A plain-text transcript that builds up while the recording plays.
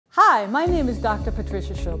Hi, my name is Dr.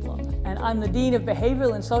 Patricia Sherblom, and I'm the Dean of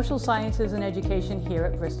Behavioral and Social Sciences and Education here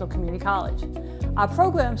at Bristol Community College. Our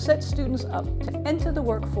program sets students up to enter the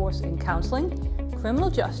workforce in counseling, criminal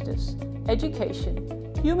justice,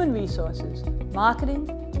 education, human resources, marketing,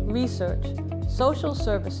 research, social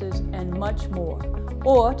services, and much more,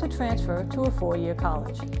 or to transfer to a four-year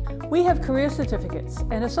college. We have career certificates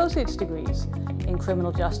and associate's degrees in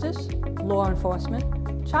criminal justice, law enforcement,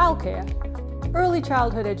 childcare, early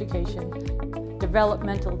childhood education,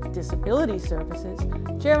 developmental disability services,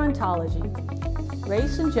 gerontology,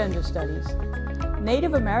 race and gender studies,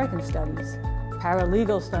 Native American studies,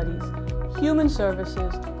 paralegal studies, human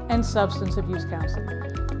services, and substance abuse counseling.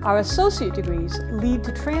 Our associate degrees lead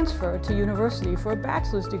to transfer to university for a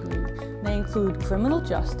bachelor's degree. They include criminal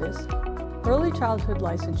justice, early childhood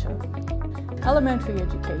licensure, elementary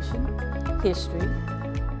education, history,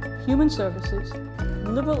 human services,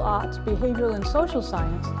 liberal arts, behavioral and social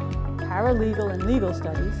science, paralegal and legal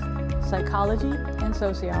studies, psychology, and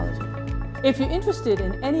sociology. If you're interested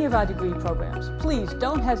in any of our degree programs, please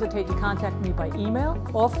don't hesitate to contact me by email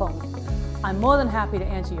or phone. I'm more than happy to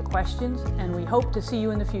answer your questions, and we hope to see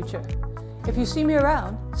you in the future. If you see me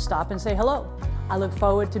around, stop and say hello. I look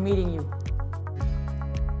forward to meeting you.